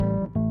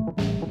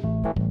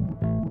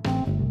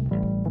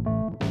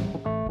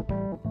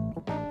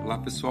Olá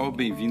pessoal,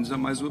 bem-vindos a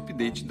mais um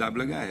update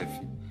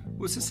WHF.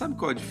 Você sabe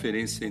qual a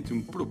diferença entre um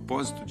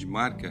propósito de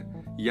marca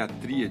e a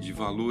tríade de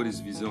valores,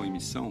 visão e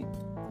missão?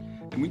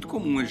 É muito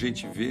comum a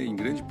gente ver em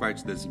grande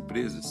parte das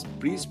empresas,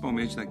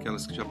 principalmente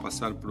naquelas que já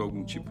passaram por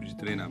algum tipo de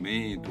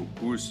treinamento ou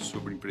curso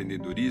sobre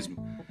empreendedorismo,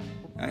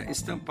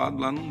 estampado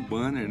lá num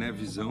banner, né?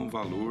 Visão,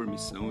 valor,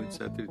 missão,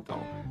 etc. e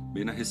tal,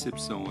 bem na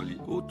recepção ali.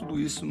 Ou tudo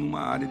isso numa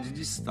área de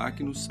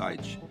destaque no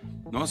site.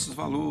 Nossos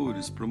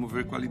valores,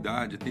 promover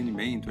qualidade,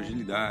 atendimento,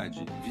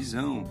 agilidade,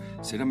 visão,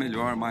 ser a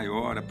melhor,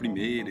 maior, a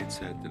primeira,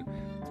 etc.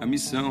 A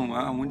missão,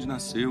 onde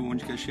nasceu,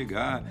 onde quer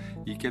chegar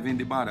e quer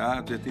vender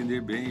barato e atender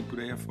bem e por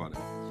aí afora.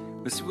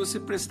 Mas se você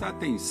prestar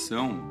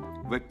atenção,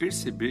 vai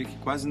perceber que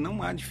quase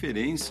não há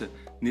diferença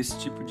nesse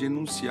tipo de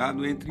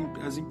enunciado entre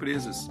as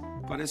empresas.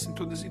 Parecem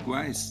todas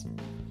iguais.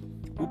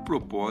 O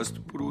propósito,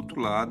 por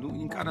outro lado,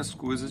 encara as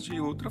coisas de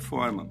outra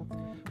forma.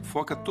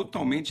 Foca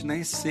totalmente na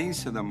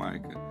essência da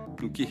marca,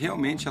 no que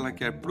realmente ela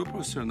quer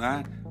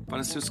proporcionar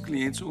para seus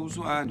clientes ou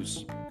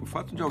usuários. O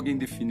fato de alguém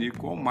definir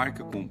qual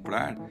marca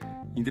comprar,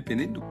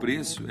 independente do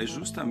preço, é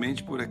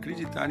justamente por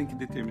acreditar em que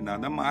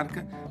determinada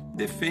marca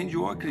defende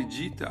ou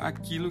acredita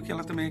aquilo que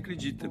ela também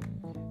acredita.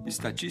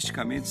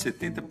 Estatisticamente,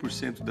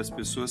 70% das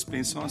pessoas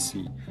pensam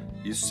assim,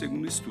 isso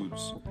segundo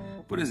estudos.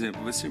 Por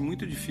exemplo, vai ser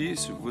muito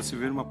difícil você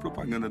ver uma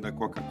propaganda da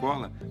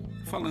Coca-Cola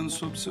falando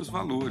sobre seus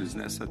valores,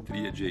 nessa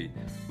tríade aí.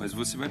 Mas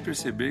você vai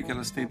perceber que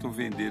elas tentam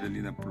vender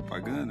ali na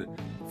propaganda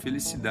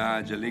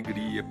felicidade,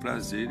 alegria,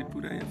 prazer e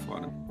por aí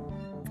afora.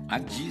 A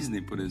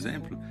Disney, por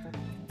exemplo,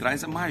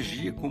 traz a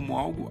magia como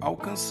algo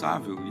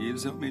alcançável e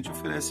eles realmente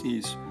oferecem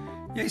isso.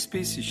 E a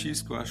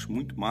SpaceX, que eu acho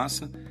muito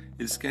massa,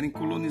 eles querem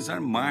colonizar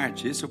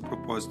Marte, esse é o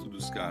propósito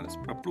dos caras,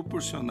 para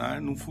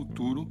proporcionar no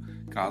futuro,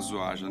 caso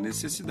haja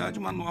necessidade,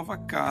 uma nova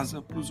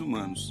casa para os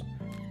humanos.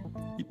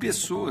 E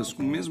pessoas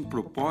com o mesmo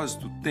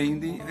propósito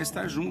tendem a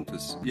estar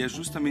juntas, e é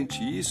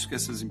justamente isso que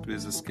essas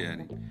empresas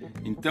querem.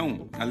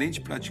 Então, além de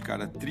praticar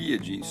a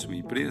tríade em sua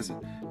empresa,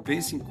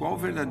 pense em qual o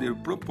verdadeiro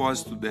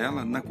propósito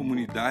dela na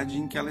comunidade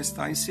em que ela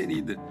está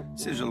inserida,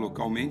 seja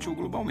localmente ou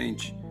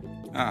globalmente.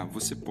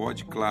 Você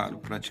pode, claro,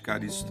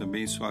 praticar isso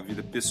também em sua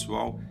vida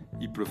pessoal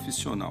e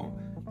profissional.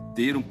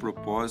 Ter um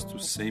propósito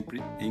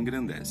sempre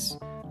engrandece.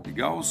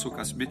 Legal? Eu sou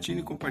Cássio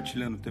Bettini,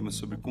 compartilhando temas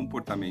sobre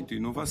comportamento e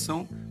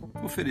inovação,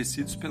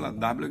 oferecidos pela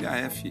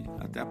WHF.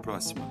 Até a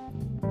próxima!